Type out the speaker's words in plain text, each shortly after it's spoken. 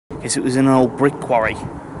because it was an old brick quarry,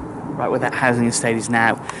 right where that housing estate is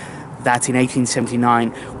now, that in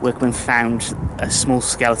 1879 workmen found a small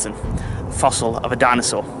skeleton, a fossil of a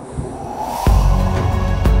dinosaur.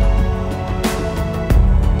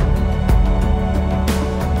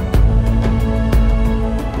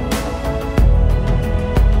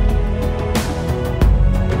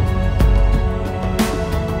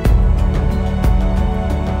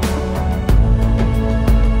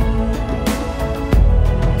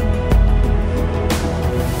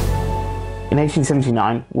 In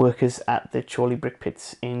 1879, workers at the Chorley brick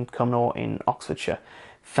pits in Cumnoria in Oxfordshire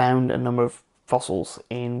found a number of fossils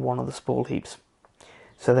in one of the spoil heaps.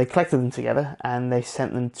 So they collected them together and they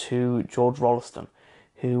sent them to George Rolleston,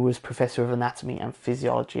 who was Professor of Anatomy and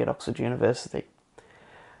Physiology at Oxford University.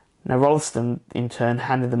 Now Rolleston in turn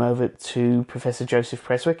handed them over to Professor Joseph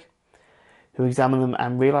Prestwich, who examined them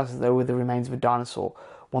and realised that they were the remains of a dinosaur,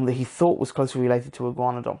 one that he thought was closely related to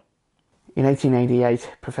Iguanodon. In 1888,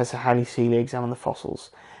 Professor Seeley examined the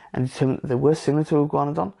fossils and determined that they were similar to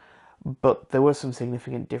Iguanodon, but there were some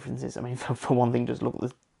significant differences. I mean, for one thing, just look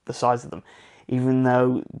at the size of them. Even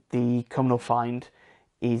though the Cumnor find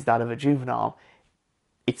is that of a juvenile,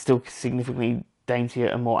 it's still significantly daintier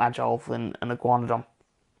and more agile than an Iguanodon.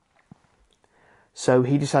 So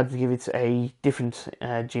he decided to give it a different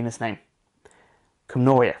genus name,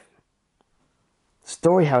 Cumnoria. The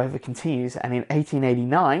story, however, continues, and in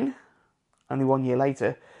 1889, only 1 year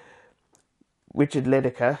later, Richard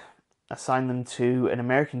Lydekker assigned them to an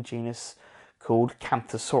American genus called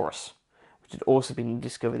Camptosaurus, which had also been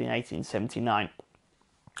discovered in 1879.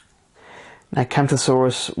 Now,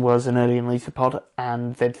 Camptosaurus was an early ornithopod,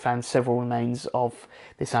 and they'd found several remains of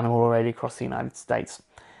this animal already across the United States.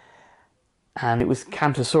 And it was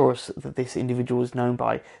Camptosaurus that this individual was known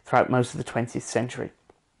by throughout most of the 20th century.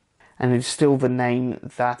 And it's still the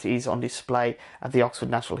name that is on display at the Oxford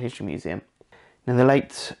Natural History Museum. In the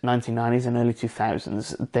late 1990s and early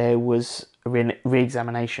 2000s, there was a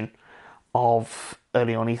re-examination of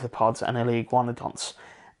early ornithopods and early iguanodonts,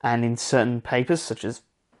 and in certain papers, such as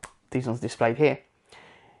these ones displayed here,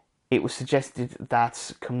 it was suggested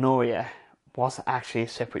that Cumnoria was actually a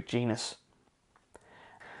separate genus.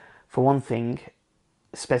 For one thing,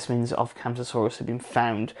 specimens of Camptosaurus have been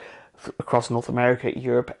found across North America,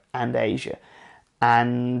 Europe and Asia,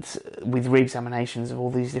 and with re-examinations of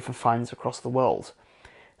all these different finds across the world,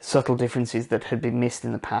 subtle differences that had been missed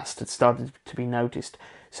in the past had started to be noticed.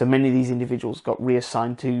 So many of these individuals got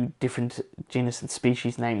reassigned to different genus and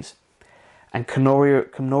species names, and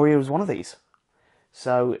Cumnoria was one of these.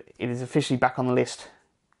 So it is officially back on the list,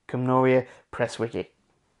 Cumnoria Prestwich.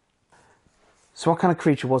 So what kind of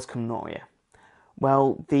creature was Cumnoria?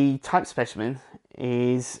 Well, the type specimen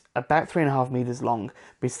is about 3.5 meters long,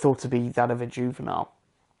 but it's thought to be that of a juvenile.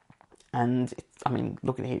 And,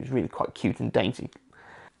 looking at it, it's really quite cute and dainty.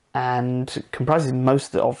 And comprises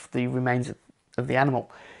most of the remains of the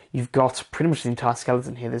animal. You've got pretty much the entire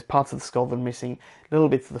skeleton here. There's parts of the skull that are missing, little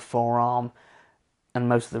bits of the forearm, and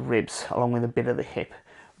most of the ribs, along with a bit of the hip.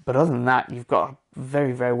 But other than that, you've got a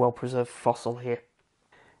very, very well preserved fossil here.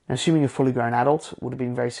 Now, assuming a fully grown adult would have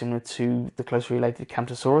been very similar to the closely related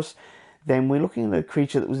Camptosaurus, then we're looking at a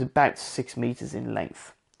creature that was about 6 meters in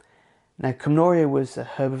length. Now, Cumnoria was a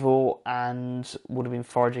herbivore and would have been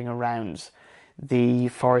foraging around the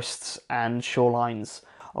forests and shorelines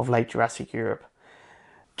of late Jurassic Europe.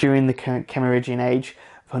 During the Cambrian age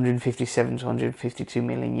of 157 to 152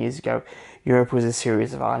 million years ago, Europe was a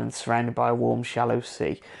series of islands surrounded by a warm, shallow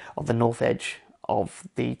sea of the north edge of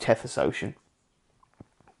the Tethys Ocean.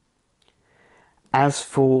 As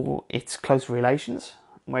for its close relations,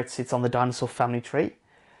 where it sits on the dinosaur family tree,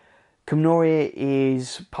 Cumnoria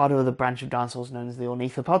is part of the branch of dinosaurs known as the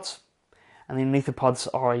Ornithopods. And the Ornithopods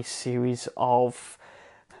are a series of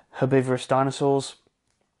herbivorous dinosaurs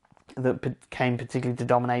that came particularly to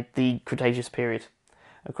dominate the Cretaceous period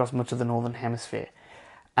across much of the northern hemisphere.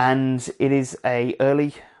 And it is an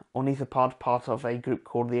early ornithopod, part of a group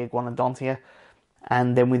called the Iguanodontia,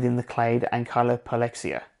 and then within the clade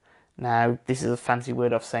Ankylopalexia. Now, this is a fancy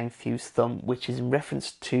word of saying fused thumb, which is in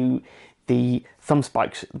reference to the thumb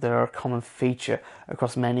spikes that are a common feature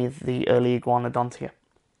across many of the early Iguanodontia.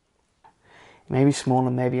 It may be small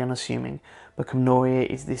and may be unassuming, but Cumnoria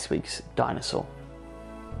is this week's dinosaur.